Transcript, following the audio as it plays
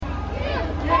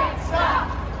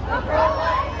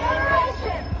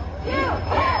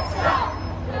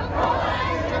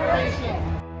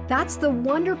That's the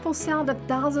wonderful sound of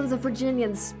thousands of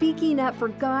Virginians speaking up for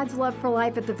God's love for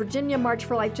life at the Virginia March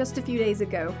for Life just a few days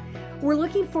ago. We're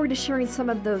looking forward to sharing some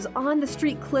of those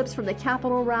on-the-street clips from the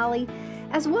Capitol rally,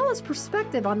 as well as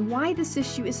perspective on why this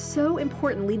issue is so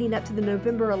important leading up to the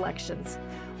November elections.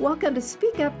 Welcome to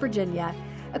Speak Up Virginia,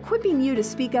 equipping you to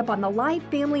speak up on the life,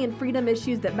 family, and freedom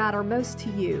issues that matter most to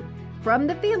you. From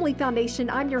the Family Foundation,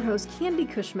 I'm your host, Candy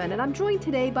Cushman, and I'm joined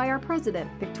today by our president,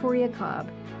 Victoria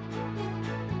Cobb.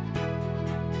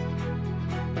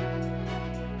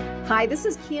 Hi, this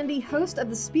is Candy, host of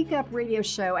the Speak Up radio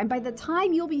show, and by the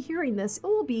time you'll be hearing this, it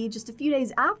will be just a few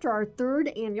days after our third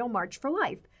annual March for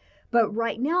Life. But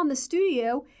right now in the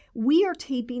studio, we are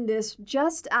taping this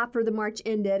just after the march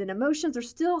ended, and emotions are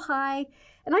still high,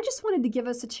 and I just wanted to give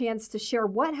us a chance to share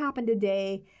what happened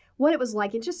today, what it was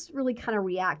like, and just really kind of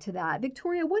react to that.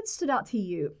 Victoria, what stood out to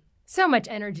you? So much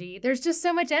energy. There's just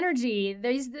so much energy.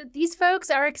 These folks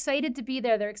are excited to be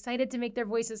there. They're excited to make their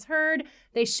voices heard.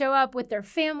 They show up with their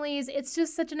families. It's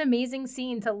just such an amazing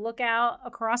scene to look out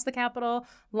across the Capitol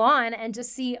lawn and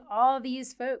just see all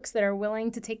these folks that are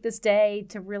willing to take this day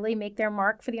to really make their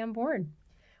mark for the unborn.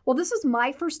 Well, this is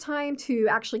my first time to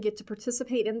actually get to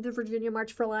participate in the Virginia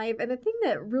March for Life. And the thing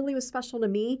that really was special to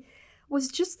me was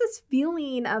just this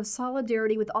feeling of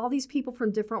solidarity with all these people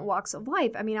from different walks of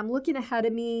life. I mean, I'm looking ahead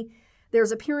of me.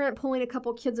 There's a parent pulling a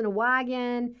couple kids in a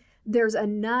wagon. There's a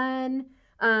nun.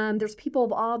 There's people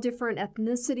of all different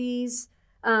ethnicities.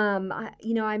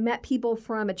 I met people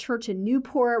from a church in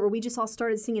Newport where we just all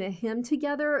started singing a hymn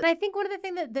together. And I think one of the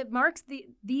things that marks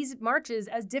these marches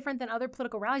as different than other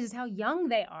political rallies is how young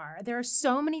they are. There are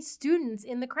so many students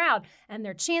in the crowd, and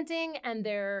they're chanting, and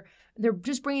they're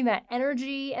just bringing that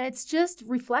energy, and it's just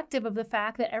reflective of the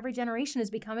fact that every generation is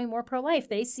becoming more pro-life.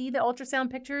 They see the ultrasound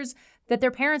pictures that their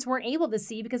parents weren't able to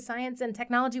see because science and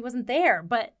technology wasn't there,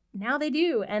 but now they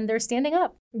do, and they're standing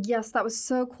up. Yes, that was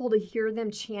so cool to hear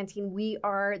them chanting, "We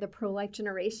are the pro-life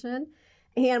generation."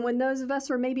 And when those of us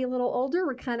who are maybe a little older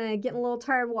were kind of getting a little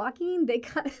tired walking,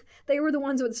 they were the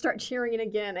ones who would start cheering it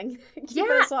again and keep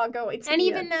us all going. And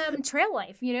even Trail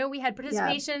Life, we had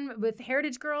participation with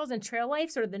Heritage Girls and Trail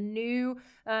Life, sort of the new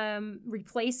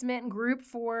replacement group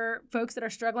for folks that are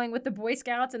struggling with the Boy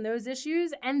Scouts and those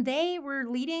issues. And they were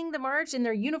leading the march in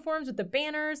their uniforms with the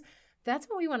banners. That's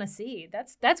what we want to see.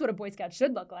 That's what a Boy Scout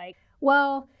should look like.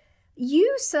 Well,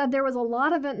 you said there was a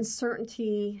lot of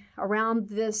uncertainty around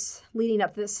this leading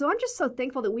up to this. So I'm just so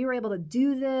thankful that we were able to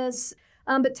do this.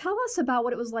 But tell us about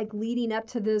what it was like leading up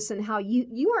to this and how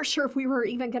you weren't sure if we were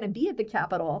even going to be at the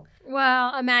Capitol.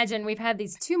 Well, imagine we've had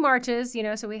these two marches,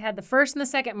 so we had the first and the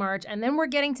second march, and then we're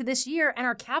getting to this year, and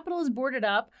our Capitol is boarded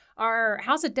up. Our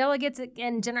House of Delegates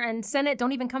and Senate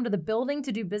don't even come to the building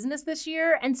to do business this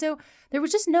year. And so there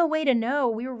was just no way to know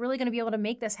we were really going to be able to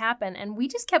make this happen. And we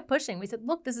just kept pushing. We said,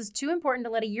 look, this is too important to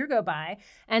let a year go by.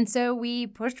 And so we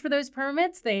pushed for those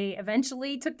permits. They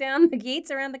eventually took down the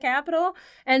gates around the Capitol.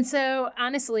 And so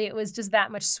honestly, it was just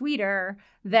that much sweeter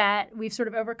that we've sort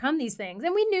of overcome these things.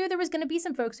 And we knew there was going to be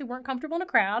some folks who weren't comfortable in a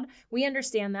crowd. We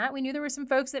understand that. We knew there were some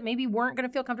folks that maybe weren't going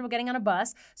to feel comfortable getting on a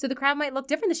bus. So the crowd might look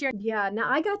different this year. Yeah, now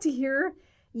I got to hear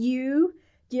you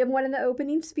give one of the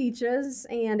opening speeches,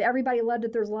 and everybody loved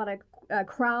it. There's a lot of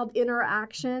crowd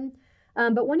interaction.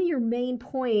 But one of your main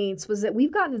points was that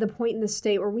we've gotten to the point in the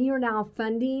state where we are now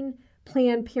funding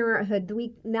Planned Parenthood.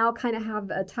 We now kind of have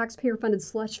a taxpayer-funded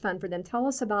slush fund for them. Tell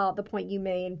us about the point you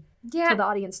made to the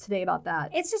audience today about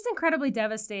that. It's just incredibly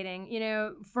devastating.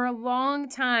 For a long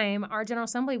time, our General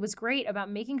Assembly was great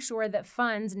about making sure that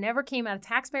funds never came out of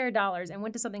taxpayer dollars and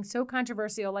went to something so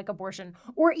controversial like abortion,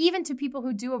 or even to people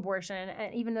who do abortion,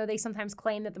 and even though they sometimes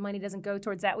claim that the money doesn't go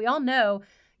towards that. We all know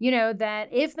that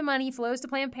if the money flows to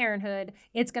Planned Parenthood,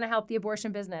 it's going to help the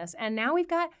abortion business. And now we've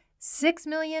got $6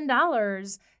 million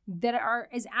that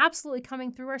is absolutely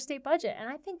coming through our state budget. And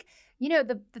I think,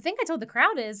 the thing I told the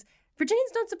crowd is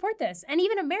Virginians don't support this. And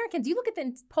even Americans, you look at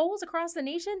the polls across the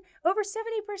nation, over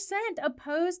 70%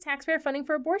 oppose taxpayer funding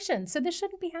for abortion. So this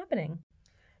shouldn't be happening.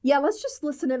 Yeah, let's just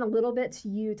listen in a little bit to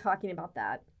you talking about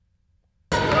that.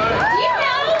 Do you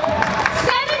know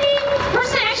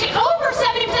 70%, actually over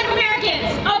 70% of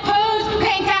Americans oppose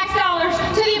paying tax dollars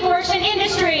to the abortion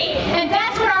industry? And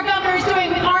that's what our governor is doing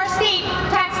with our state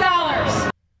tax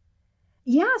dollars.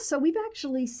 Yeah, so we've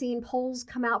actually seen polls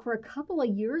come out for a couple of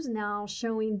years now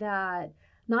showing that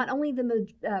not only the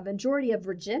majority of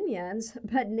Virginians,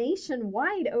 but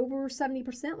nationwide, over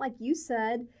 70%, like you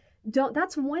said,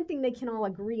 that's one thing they can all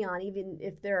agree on, even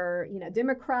if they're,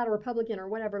 Democrat or Republican or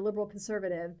whatever, liberal,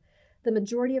 conservative. The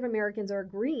majority of Americans are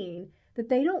agreeing that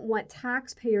they don't want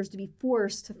taxpayers to be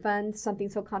forced to fund something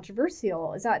so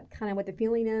controversial. Is that kind of what the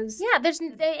feeling is? Yeah,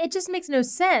 it just makes no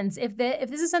sense. If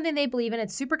this is something they believe in,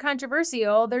 it's super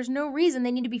controversial, there's no reason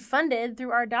they need to be funded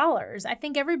through our dollars. I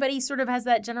think everybody sort of has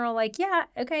that general like, yeah,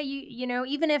 okay, you know,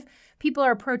 even if people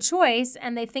are pro-choice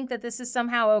and they think that this is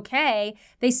somehow okay,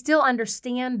 they still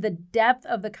understand the depth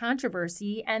of the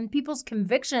controversy and people's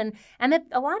conviction, and that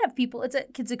a lot of people,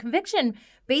 it's a conviction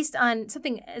based on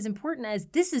something as important as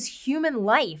this is human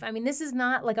life. I mean, this is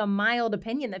not like a mild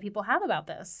opinion that people have about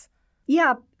this.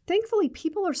 Yeah, thankfully,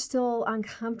 people are still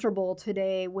uncomfortable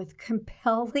today with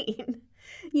compelling,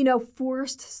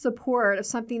 forced support of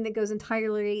something that goes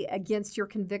entirely against your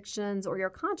convictions or your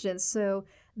conscience. So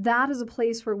that is a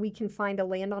place where we can find a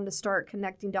land on to start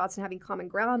connecting dots and having common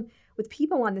ground with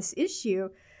people on this issue.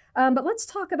 But let's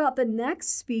talk about the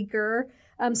next speaker,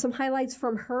 some highlights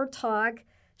from her talk.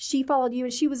 She followed you,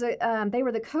 and she was they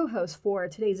were the co-host for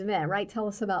today's event, right? Tell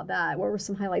us about that. What were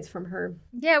some highlights from her?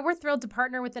 Yeah, we're thrilled to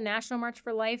partner with the National March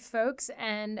for Life folks,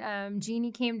 and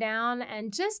Jeannie came down,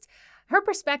 and just her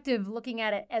perspective looking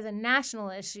at it as a national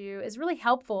issue is really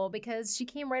helpful because she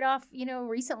came right off,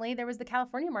 recently there was the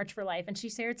California March for Life, and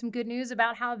she shared some good news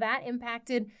about how that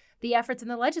impacted the efforts in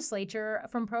the legislature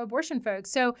from pro-abortion folks.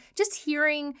 So just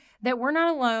hearing that we're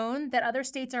not alone, that other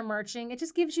states are marching, it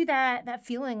just gives you that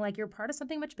feeling like you're part of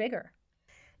something much bigger.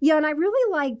 Yeah, and I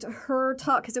really liked her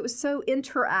talk because it was so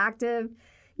interactive.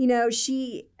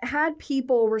 She had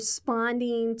people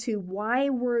responding to why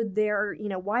we're there,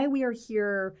 why we are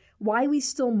here, why we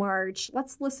still march.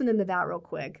 Let's listen into that real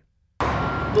quick.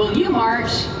 Will you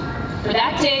march for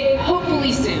that day,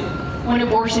 hopefully soon, when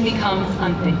abortion becomes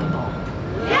unthinkable?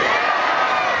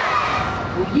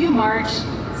 Will you march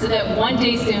so that one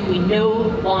day soon we no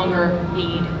longer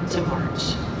need to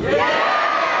march?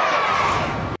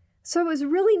 So it was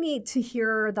really neat to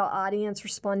hear the audience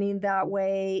responding that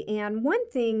way. And one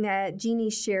thing that Jeannie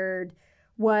shared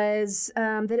was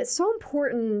that it's so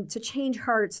important to change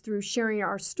hearts through sharing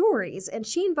our stories. And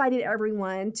she invited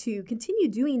everyone to continue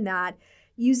doing that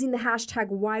using the hashtag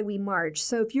 #WhyWeMarch.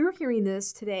 So if you're hearing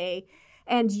this today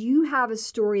and you have a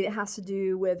story that has to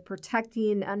do with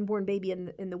protecting an unborn baby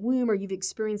in the womb, or you've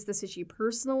experienced this issue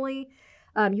personally,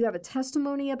 you have a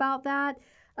testimony about that,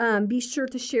 be sure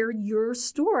to share your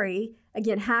story.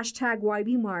 Again, hashtag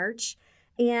 #WhyWeMarch.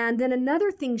 And then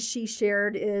another thing she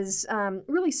shared is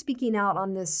really speaking out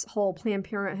on this whole Planned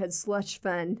Parenthood slush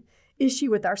fund issue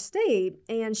with our state.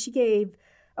 And she gave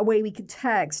a way we could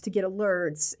text to get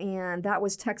alerts. And that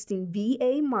was texting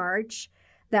VA March.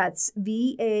 That's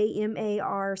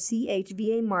VAMARCH,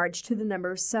 VA March, to the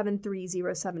number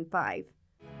 73075.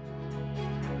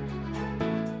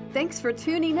 Thanks for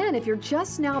tuning in if you're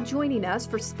just now joining us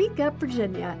for Speak Up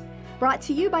Virginia, brought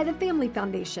to you by the Family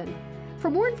Foundation. For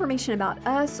more information about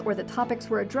us or the topics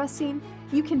we're addressing,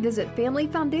 you can visit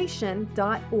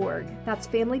familyfoundation.org. That's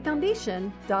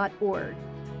familyfoundation.org.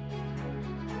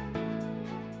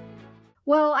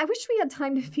 Well, I wish we had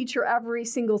time to feature every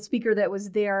single speaker that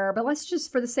was there, but let's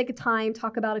just, for the sake of time,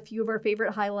 talk about a few of our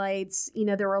favorite highlights.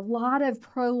 There were a lot of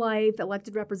pro-life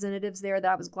elected representatives there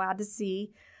that I was glad to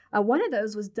see. One of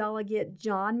those was Delegate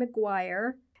John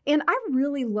McGuire. And I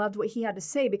really loved what he had to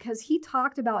say because he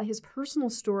talked about his personal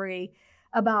story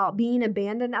about being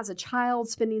abandoned as a child,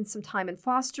 spending some time in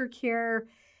foster care,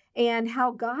 and how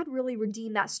God really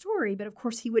redeemed that story. But of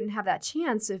course, he wouldn't have that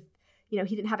chance if, he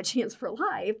didn't have a chance for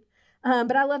life.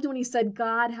 But I loved when he said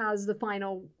God has the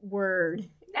final word.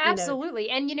 Absolutely.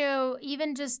 And,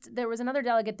 even just there was another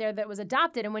delegate there that was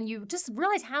adopted. And when you just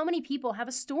realize how many people have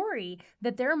a story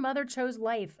that their mother chose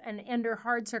life and under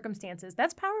hard circumstances,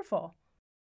 that's powerful.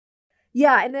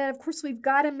 Yeah. And then, of course, we've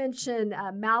got to mention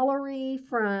Mallory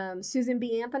from Susan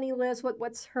B. Anthony list.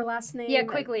 What's her last name? Yeah,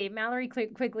 Quigley. Mallory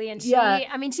Quigley. And she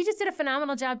just did a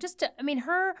phenomenal job.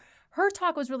 Her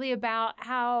talk was really about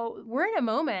how we're in a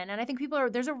moment, and I think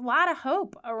there's a lot of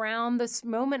hope around this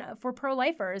moment for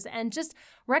pro-lifers, and just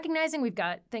recognizing we've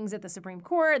got things at the Supreme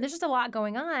Court. There's just a lot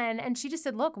going on, and she just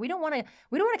said, "Look, we don't want to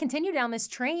continue down this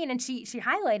train." And she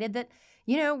highlighted that,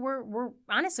 we're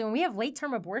honestly, when we have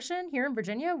late-term abortion here in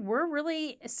Virginia, we're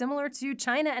really similar to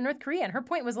China and North Korea. And her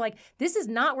point was like, this is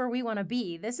not where we want to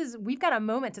be. We've got a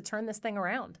moment to turn this thing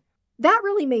around. That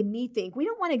really made me think we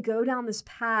don't want to go down this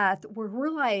path where we're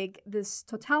like this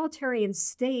totalitarian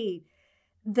state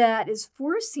that is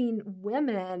forcing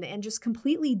women and just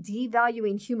completely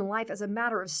devaluing human life as a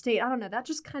matter of state. I don't know. That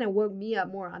just kind of woke me up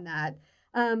more on that.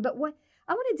 But what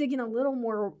I want to dig in a little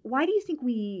more. Why do you think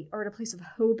we are at a place of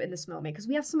hope in this moment? Because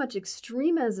we have so much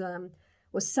extremism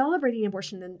with celebrating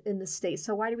abortion in the state.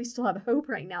 So why do we still have hope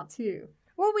right now, too?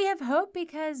 Well, we have hope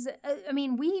because,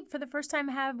 we, for the first time,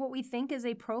 have what we think is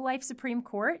a pro-life Supreme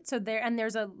Court. So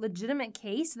there's a legitimate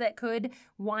case that could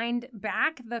wind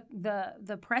back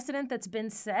the precedent that's been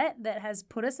set that has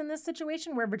put us in this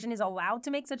situation where Virginia's allowed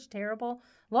to make such terrible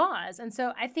laws. And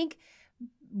so I think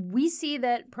we see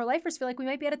that pro-lifers feel like we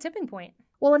might be at a tipping point.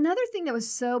 Well, another thing that was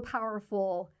so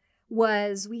powerful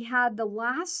was we had the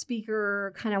last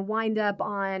speaker kind of wind up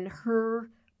on her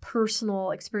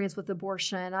personal experience with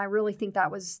abortion. I really think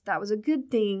that was a good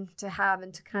thing to have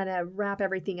and to kind of wrap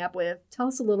everything up with. Tell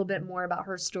us a little bit more about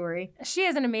her story. She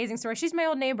has an amazing story. She's my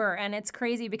old neighbor, and it's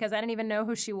crazy because I didn't even know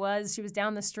who she was. She was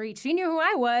down the street. She knew who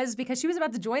I was because she was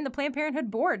about to join the Planned Parenthood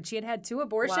board. She had had 2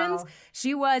 abortions. Wow.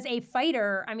 She was a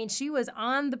fighter. I mean, she was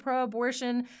on the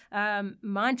pro-abortion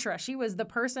mantra. She was the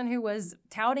person who was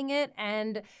touting it,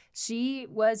 and she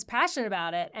was passionate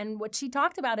about it. And what she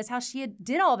talked about is how she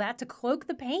did all that to cloak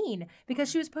the pain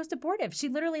because she was post-abortive. She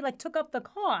literally took up the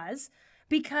cause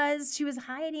because she was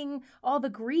hiding all the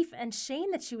grief and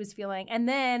shame that she was feeling. And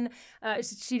then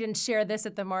she didn't share this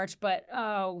at the march, but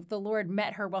the Lord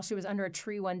met her while she was under a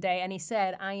tree one day, and he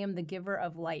said, "I am the giver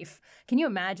of life." Can you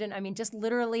imagine? I mean, just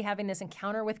literally having this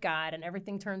encounter with God and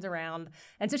everything turns around.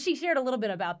 And so she shared a little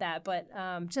bit about that, but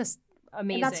just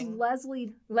amazing. And that's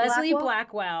Leslie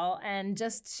Blackwell. And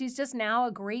she's just now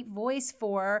a great voice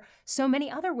for so many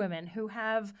other women who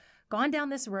have gone down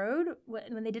this road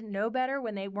when they didn't know better,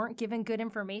 when they weren't given good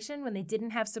information, when they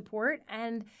didn't have support.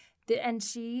 And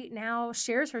she now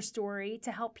shares her story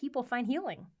to help people find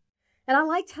healing. And I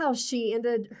liked how she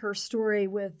ended her story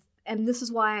with, "And this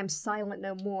is why I'm silent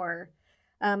no more."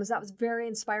 That was very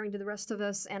inspiring to the rest of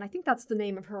us. And I think that's the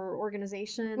name of her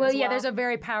organization. Well, there's a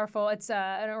very powerful, it's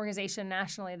an organization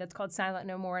nationally that's called Silent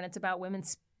No More. And it's about women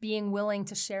being willing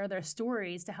to share their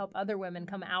stories to help other women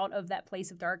come out of that place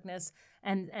of darkness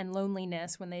and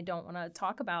loneliness when they don't want to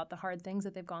talk about the hard things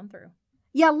that they've gone through.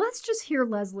 Yeah, let's just hear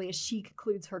Leslie as she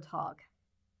concludes her talk.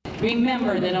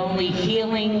 Remember that only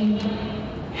healing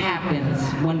happens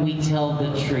when we tell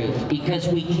the truth, because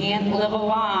we can't live a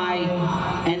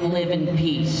lie and live in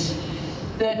peace.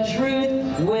 The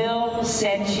truth will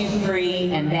set you free,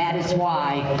 and that is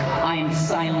why I am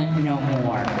silent no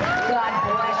more. God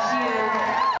bless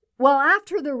you. Well,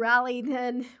 after the rally,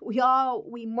 then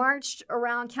we marched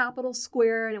around Capitol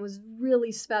Square, and it was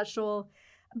really special.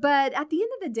 But at the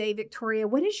end of the day, Victoria,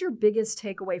 what is your biggest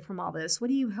takeaway from all this? What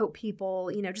do you hope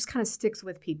people, just kind of sticks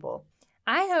with people?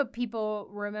 I hope people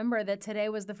remember that today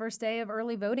was the first day of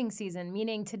early voting season,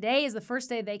 meaning today is the first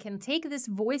day they can take this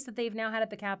voice that they've now had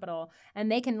at the Capitol,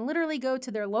 and they can literally go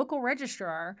to their local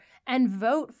registrar and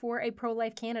vote for a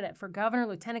pro-life candidate for governor,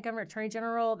 lieutenant governor, attorney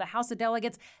general, the House of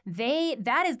Delegates.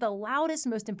 That is the loudest,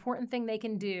 most important thing they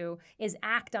can do, is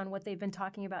act on what they've been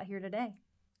talking about here today.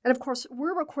 And of course,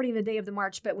 we're recording the day of the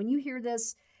march, but when you hear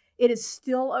this, it is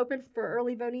still open for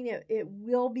early voting. It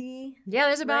will be. Yeah,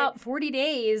 there's about 40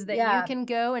 days that you can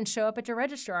go and show up at your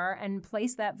registrar and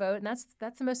place that vote. And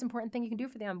that's the most important thing you can do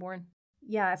for the unborn.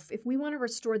 Yeah, if we want to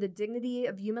restore the dignity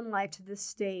of human life to this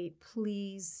state,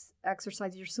 please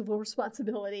exercise your civil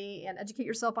responsibility and educate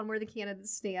yourself on where the candidates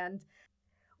stand.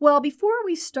 Well, before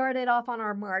we started off on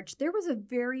our march, there was a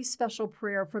very special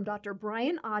prayer from Dr.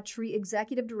 Brian Autry,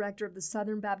 Executive Director of the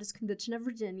Southern Baptist Convention of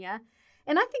Virginia.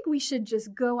 And I think we should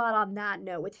just go out on that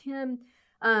note with him.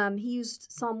 He used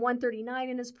Psalm 139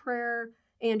 in his prayer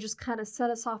and just kind of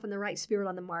set us off in the right spirit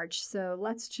on the march. So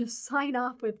let's just sign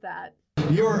off with that.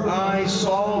 Your eyes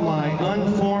saw my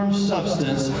unformed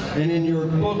substance, and in your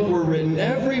book were written,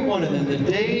 every one of them, the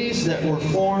days that were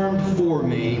formed for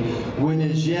me, when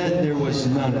as yet there was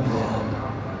none of them.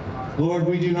 Lord,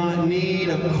 we do not need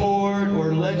a court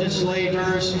or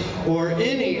legislators or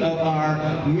any of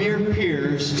our mere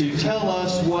peers to tell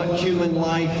us what human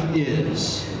life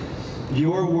is.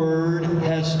 Your word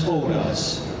has told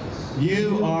us.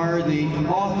 You are the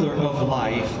author of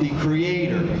life, the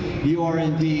creator. You are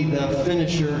indeed the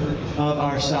finisher of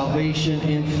our salvation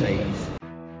in faith.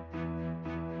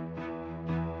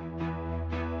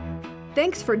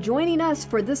 Thanks for joining us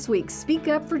for this week's Speak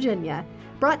Up Virginia,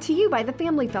 brought to you by the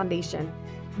Family Foundation.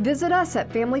 Visit us at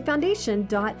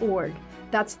familyfoundation.org.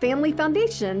 That's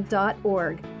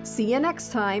familyfoundation.org. See you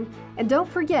next time, and don't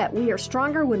forget, we are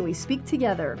stronger when we speak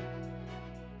together.